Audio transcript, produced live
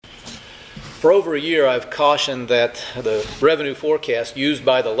For over a year, I've cautioned that the revenue forecast used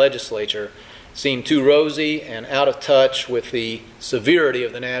by the legislature seemed too rosy and out of touch with the severity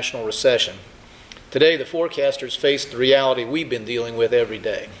of the national recession. Today, the forecasters face the reality we've been dealing with every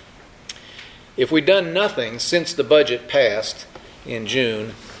day. If we'd done nothing since the budget passed in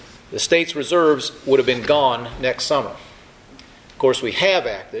June, the state's reserves would have been gone next summer. Of course, we have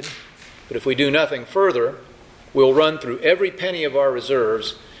acted, but if we do nothing further, we'll run through every penny of our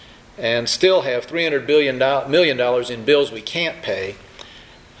reserves and still have $300 million in bills we can't pay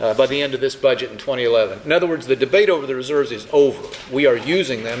by the end of this budget in 2011. In other words, the debate over the reserves is over. We are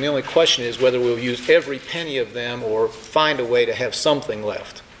using them. The only question is whether we'll use every penny of them or find a way to have something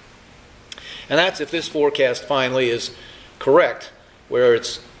left. And that's if this forecast finally is correct, where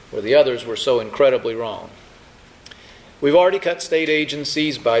the others were so incredibly wrong. We've already cut state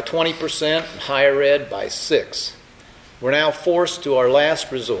agencies by 20% and higher ed by 6%. We're now forced to our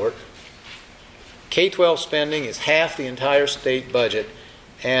last resort. K-12 spending is half the entire state budget,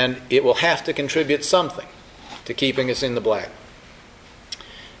 and it will have to contribute something to keeping us in the black.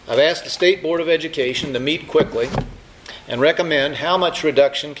 I've asked the State Board of Education to meet quickly and recommend how much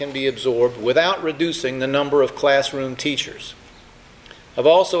reduction can be absorbed without reducing the number of classroom teachers. I've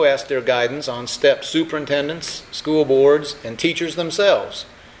also asked their guidance on steps superintendents, school boards, and teachers themselves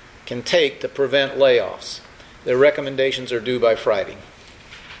can take to prevent layoffs. Their recommendations are due by Friday.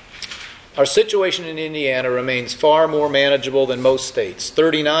 Our situation in Indiana remains far more manageable than most states.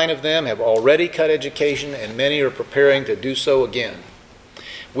 39 of them have already cut education, and many are preparing to do so again.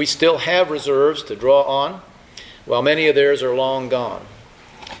 We still have reserves to draw on, while many of theirs are long gone.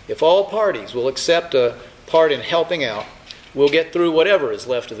 If all parties will accept a part in helping out, we'll get through whatever is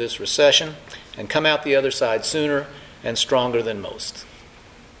left of this recession and come out the other side sooner and stronger than most.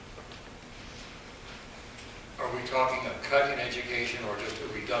 Are we talking a cut in education or just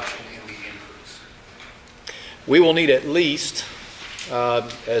a reduction in the increase? We will need at least,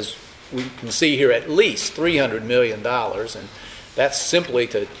 as we can see here, at least $300 million, and that's simply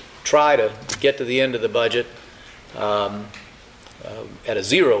to try to get to the end of the budget at a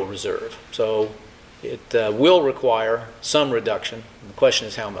zero reserve. So it will require some reduction. The question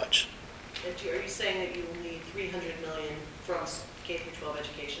is how much. Are you saying that you will need $300 million from K-12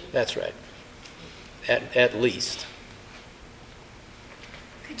 education? That's right. At least.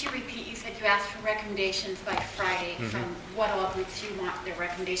 Could you repeat, you said you asked for recommendations by Friday. From what all groups you want their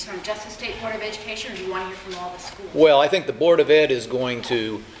recommendation from? Just the State Board of Education, or do you want to hear from all the schools? Well, I think the Board of Ed is going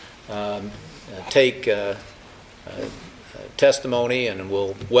to take testimony and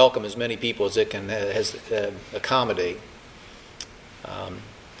will welcome as many people as it can accommodate.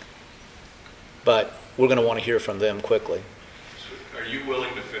 But we're going to want to hear from them quickly. So are you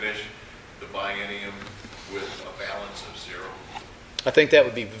willing to finish the biennium with a balance of zero? I think that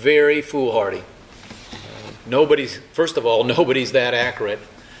would be very foolhardy. First of all, nobody's that accurate,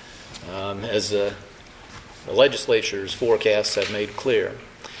 as the legislature's forecasts have made clear.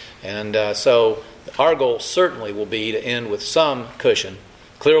 And so our goal certainly will be to end with some cushion.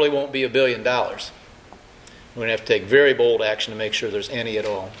 Clearly won't be $1 billion. We're going to have to take very bold action to make sure there's any at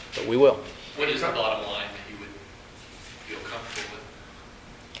all, but we will. What is the bottom line that you would feel comfortable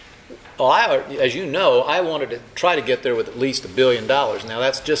with? Well, as you know, I wanted to try to get there with at least $1 billion. Now,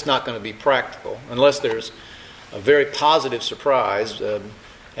 that's just not going to be practical unless there's a very positive surprise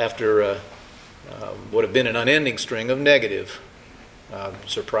after what have been an unending string of negative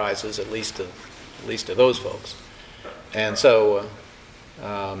surprises, at least to those folks. And so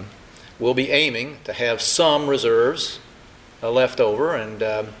we'll be aiming to have some reserves left over, and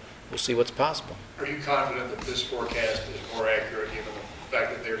we'll see what's possible. Are you confident that this forecast is more accurate given the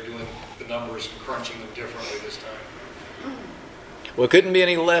fact that they're doing the numbers and crunching them differently this time? Well, it couldn't be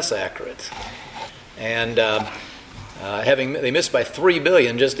any less accurate. And they missed by $3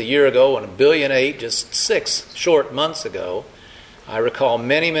 billion just a year ago and $1.8 billion just 6 short months ago. I recall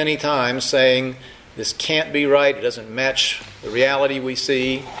many, many times saying this can't be right. It doesn't match the reality we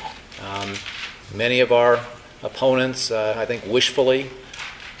see. Many of our opponents, I think, wishfully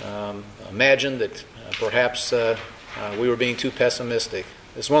imagined that perhaps we were being too pessimistic.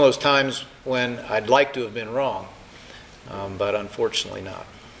 It's one of those times when I'd like to have been wrong, but unfortunately not.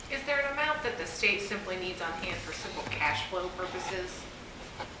 Is there an amount that the state simply needs on hand for simple cash flow purposes?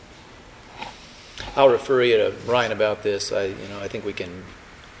 I'll refer you to Ryan about this. I think we can.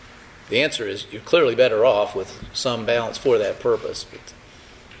 The answer is you're clearly better off with some balance for that purpose. But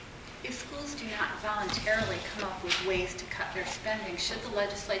if schools do not voluntarily come up with ways to cut their spending, should the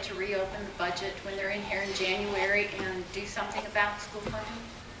legislature reopen the budget when they're in here in January and do something about school funding?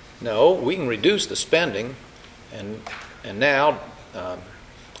 No, we can reduce the spending, and now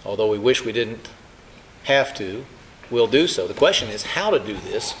although we wish we didn't have to, will do so. The question is how to do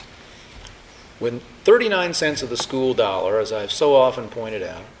this when 39 cents of the school dollar, as I've so often pointed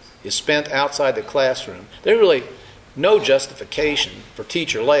out, is spent outside the classroom. There's really no justification for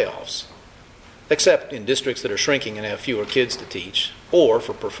teacher layoffs, except in districts that are shrinking and have fewer kids to teach, or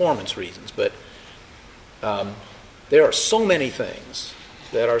for performance reasons. But there are so many things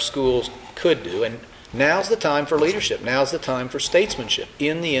that our schools could do, and now's the time for leadership. Now's the time for statesmanship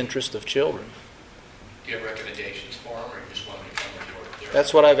in the interest of children. Do you have recommendations for them, or you just want them to come with your...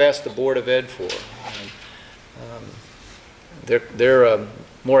 That's what I've asked the Board of Ed for. They're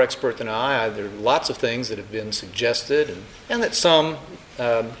more expert than I. There are lots of things that have been suggested and that some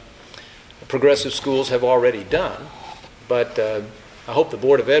progressive schools have already done. But I hope the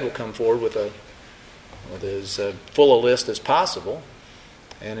Board of Ed will come forward with as full a list as possible,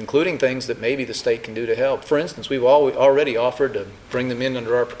 and including things that maybe the state can do to help. For instance, we've already offered to bring them in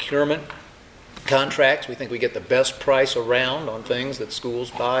under our procurement contracts. We think we get the best price around on things that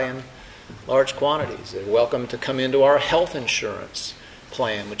schools buy in large quantities. They're welcome to come into our health insurance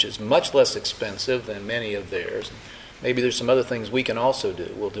plan, which is much less expensive than many of theirs. Maybe there's some other things we can also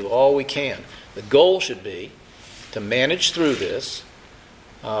do. We'll do all we can. The goal should be to manage through this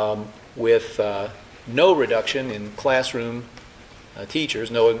with no reduction in classroom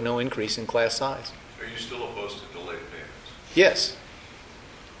teachers, no increase in class size. Are you still opposed to delayed payments? Yes.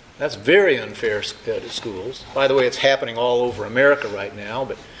 That's very unfair to schools. By the way, it's happening all over America right now,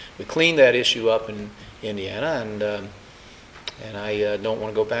 but we cleaned that issue up in Indiana, and I don't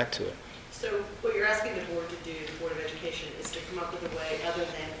want to go back to it. So what you're asking the board to do, the Board of Education, is to come up with a way other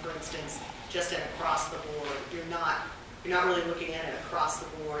than, for instance, just an across the board. You're not really looking at it across the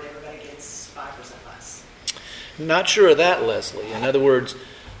board, everybody gets 5% less. Not sure of that, Leslie. In other words,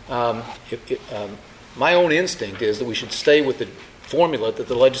 my own instinct is that we should stay with the formula that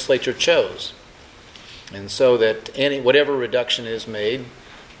the legislature chose, and so that whatever reduction is made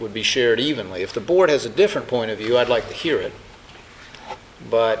would be shared evenly. If the board has a different point of view, I'd like to hear it.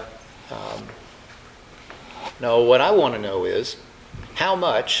 But no, what I want to know is how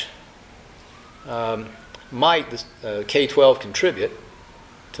much might the K-12 contribute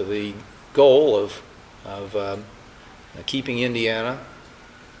to the goal of keeping Indiana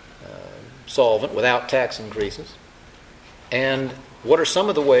solvent without tax increases, and what are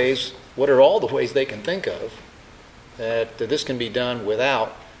all the ways they can think of that this can be done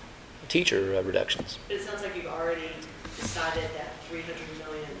without teacher reductions. But it sounds like you've already decided that $300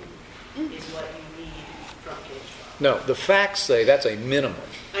 million is what you need from K-12. No, the facts say that's a minimum.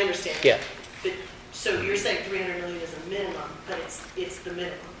 I understand. Yeah. But, so you're saying $300 million is a minimum, but it's the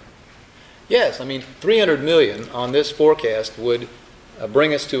minimum. Yes, I mean, $300 million on this forecast would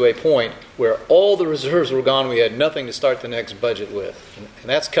bring us to a point where all the reserves were gone. We had nothing to start the next budget with. And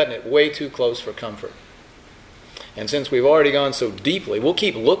that's cutting it way too close for comfort. And since we've already gone so deeply, we'll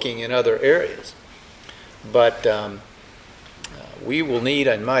keep looking in other areas. But we will need,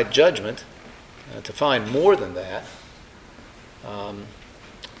 in my judgment, to find more than that,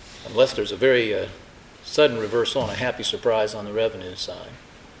 unless there's a very sudden reversal and a happy surprise on the revenue side.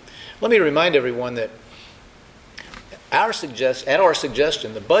 Let me remind everyone that at our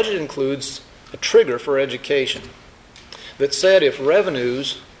suggestion, the budget includes a trigger for education that said if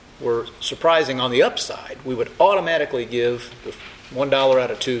revenues were surprising on the upside, we would automatically give $1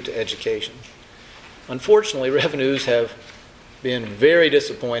 out of 2 to education. Unfortunately, revenues have been very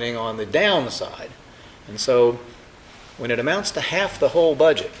disappointing on the downside. And so when it amounts to half the whole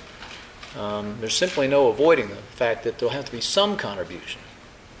budget, there's simply no avoiding the fact that there'll have to be some contribution.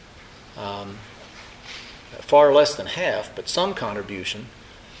 Far less than half, but some contribution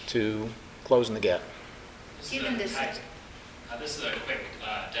to closing the gap. Given this, this is a quick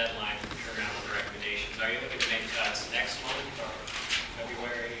deadline for turnaround on the recommendations. Are you looking to make cuts next month or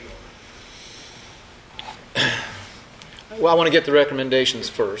February? Well, I want to get the recommendations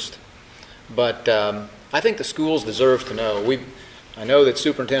first, but I think the schools deserve to know. I know that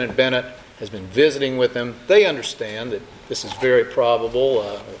Superintendent Bennett has been visiting with them. They understand that this is very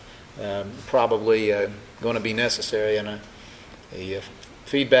probable, probably going to be necessary, and the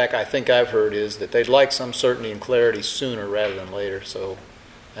feedback I think I've heard is that they'd like some certainty and clarity sooner rather than later, so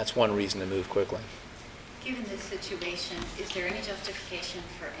that's one reason to move quickly. given this situation, is there any justification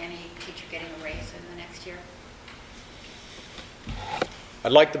for any teacher getting a raise in the next year?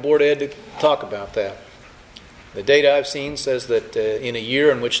 I'd like the Board of Ed to talk about that. The data I've seen says that in a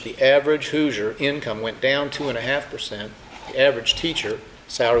year in which the average Hoosier income went down 2.5%, the average teacher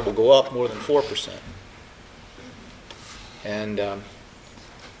salary will go up more than 4%. And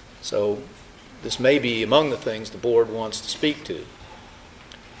so this may be among the things the Board wants to speak to.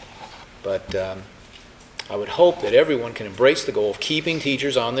 But I would hope that everyone can embrace the goal of keeping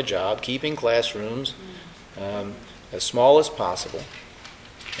teachers on the job, keeping classrooms as small as possible,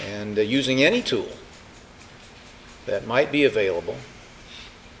 and using any tool that might be available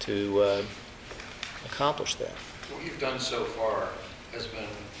to accomplish that. What you've done so far has been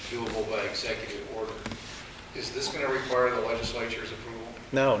doable by executive order. Is this going to require the legislature's approval?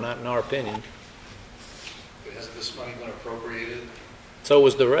 No, not in our opinion. Has this money been appropriated? So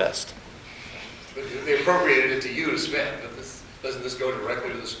was the rest. They appropriated it to you to spend, but doesn't this go directly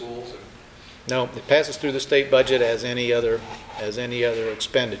to the schools? No, it passes through the state budget as any other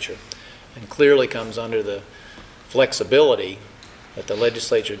expenditure, and clearly comes under the flexibility that the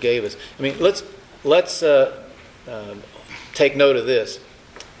legislature gave us. I mean, let's take note of this.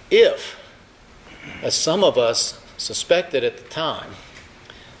 If, as some of us suspected at the time,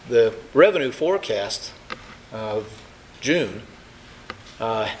 the revenue forecast of June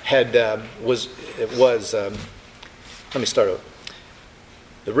let me start over.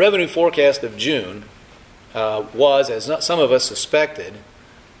 The revenue forecast of June was, as some of us suspected,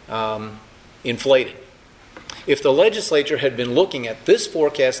 inflated. If the legislature had been looking at this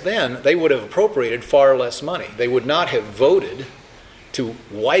forecast then, they would have appropriated far less money. They would not have voted to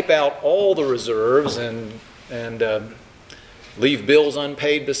wipe out all the reserves and leave bills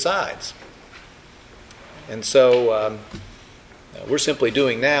unpaid besides. And so we're simply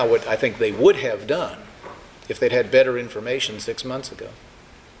doing now what I think they would have done if they'd had better information 6 months ago.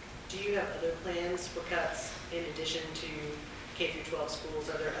 Do you have other plans for cuts in addition to K-12 schools?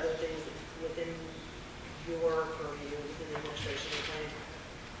 Are there other things within your purview, within the administration you're planning?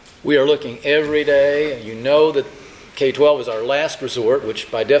 We are looking every day. You know that K-12 is our last resort,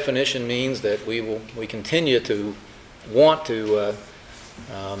 which by definition means that we continue to want to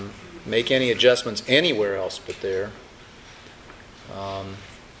make any adjustments anywhere else but there.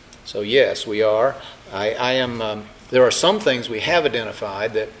 So yes, we are. I am. There are some things we have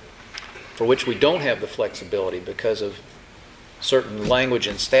identified that for which we don't have the flexibility because of certain language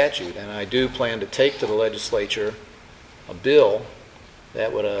in statute, and I do plan to take to the legislature a bill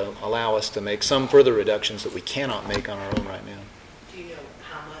that would allow us to make some further reductions that we cannot make on our own right now. Do you know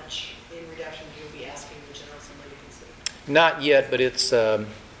how much in reduction you'll be asking the General Assembly to consider? Not yet, but it's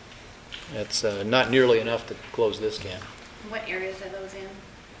not nearly enough to close this gap. What areas are those in?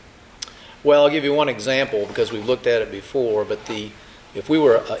 Well, I'll give you one example because we've looked at it before. But if we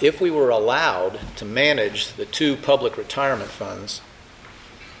were allowed to manage the two public retirement funds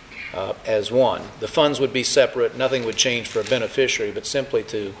as one, the funds would be separate. Nothing would change for a beneficiary, but simply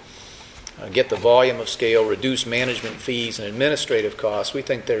to get the volume of scale, reduce management fees and administrative costs. We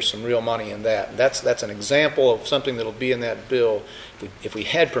think there's some real money in that. That's an example of something that'll be in that bill. If we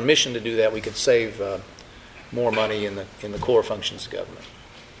had permission to do that, we could save more money in the core functions of government.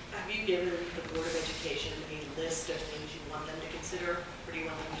 Have you given the Board of Education a list of things you want them to consider, or do you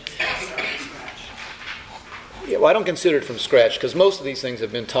want them to just start from scratch? Yeah, well, I don't consider it from scratch because most of these things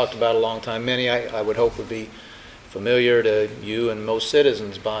have been talked about a long time. Many I would hope would be familiar to you and most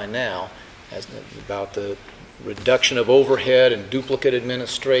citizens by now, about the reduction of overhead and duplicate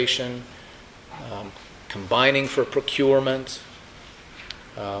administration, combining for procurement,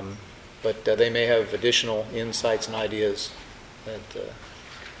 but they may have additional insights and ideas that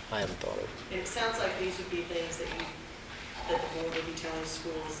I haven't thought of. And it sounds like these would be things that the board would be telling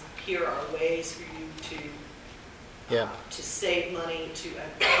schools, here are ways for you to save money, to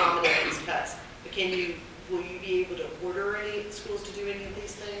accommodate these cuts. But will you be able to order any schools to do any of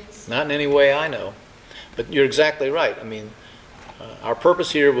these things? Not in any way I know. But you're exactly right. I mean, our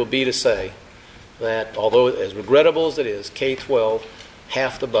purpose here will be to say that although as regrettable as it is, K-12,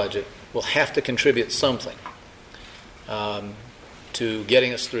 half the budget, will have to contribute something to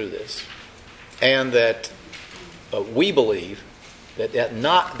getting us through this. And that we believe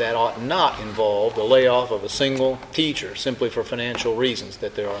that ought not involve the layoff of a single teacher simply for financial reasons,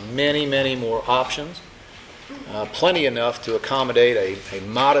 that there are many, many more options, plenty enough to accommodate a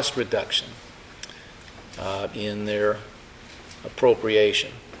modest reduction in their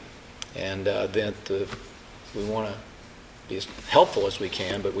appropriation. And that we want to be as helpful as we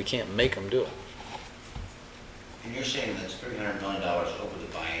can, but we can't make them do it. And you're saying that's $300 million over the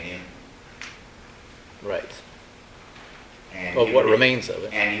biennium? Right. And Of what remains of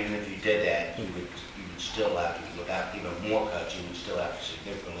it. And even if you did that, you would still have to, without even more cuts, you would still have to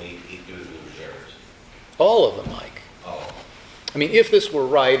significantly eat through the reserves. All of them, Mike. Oh. I mean, if this were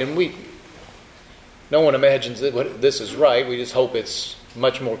right, and no one imagines that this is right, we just hope it's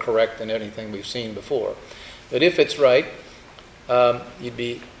much more correct than anything we've seen before. But if it's right, you'd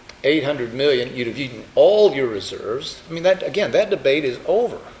be $800 million. You'd have eaten all your reserves. I mean, that debate is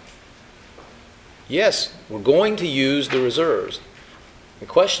over. yes, we're going to use the reserves. The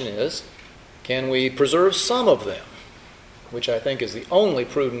question is, can we preserve some of them? Which I think is the only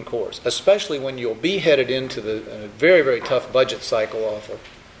prudent course, especially when you'll be headed into a very, very tough budget cycle off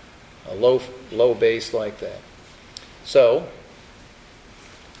a low base like that. So,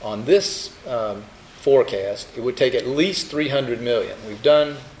 on this forecast, it would take at least $300 million. We've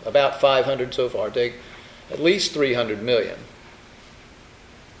done about $500 so far. Take at least $300 million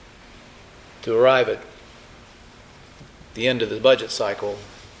to arrive at the end of the budget cycle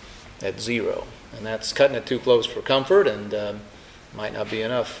at zero. And that's cutting it too close for comfort, and might not be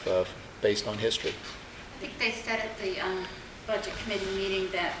enough based on history. I think they said at the Budget Committee meeting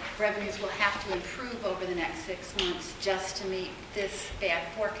that revenues will have to improve over the next 6 months just to meet this bad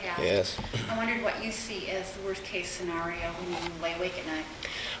forecast. Yes. I wondered what you see as the worst-case scenario when you lay awake at night.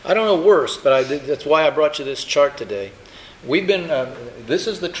 I don't know worse, but that's why I brought you this chart today. We've been, this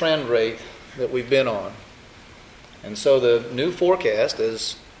is the trend rate that we've been on. And so the new forecast,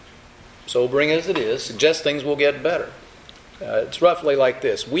 as sobering as it is, suggests things will get better. It's roughly like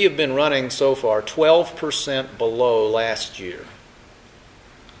this. We have been running so far 12% below last year.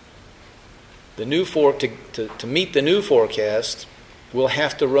 The new to meet the new forecast, we'll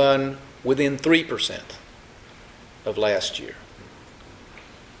have to run within 3% of last year.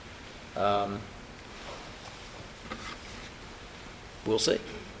 We'll see.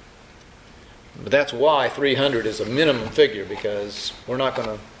 But that's why 300 is a minimum figure, because we're not going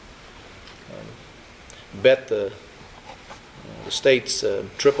to bet the state's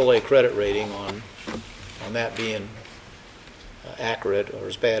AAA credit rating on that being accurate or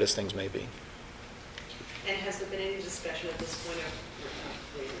as bad as things may be. And has there been any discussion at this point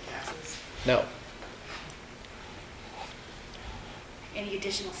of raising taxes? No. Any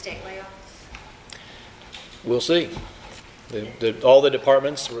additional state layoffs? We'll see. All the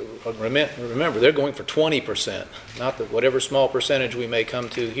departments, remember, they're going for 20%, not whatever small percentage we may come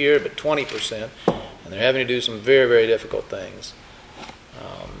to here, but 20%, and they're having to do some very, very difficult things.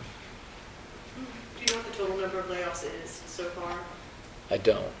 Do you know what the total number of layoffs is so far? I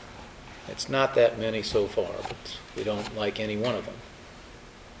don't. It's not that many so far, but we don't like any one of them.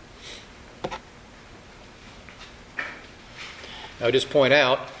 Now, I just point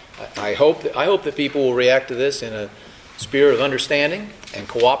out, I hope that people will react to this in a spirit of understanding and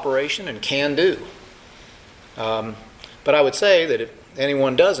cooperation and can do. But I would say that if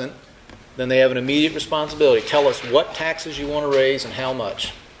anyone doesn't, then they have an immediate responsibility. Tell us what taxes you want to raise and how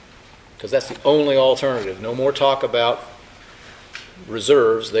much, because that's the only alternative. No more talk about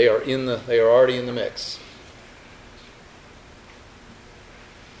reserves. They are already in the mix.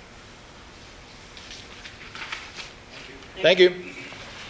 Thank you.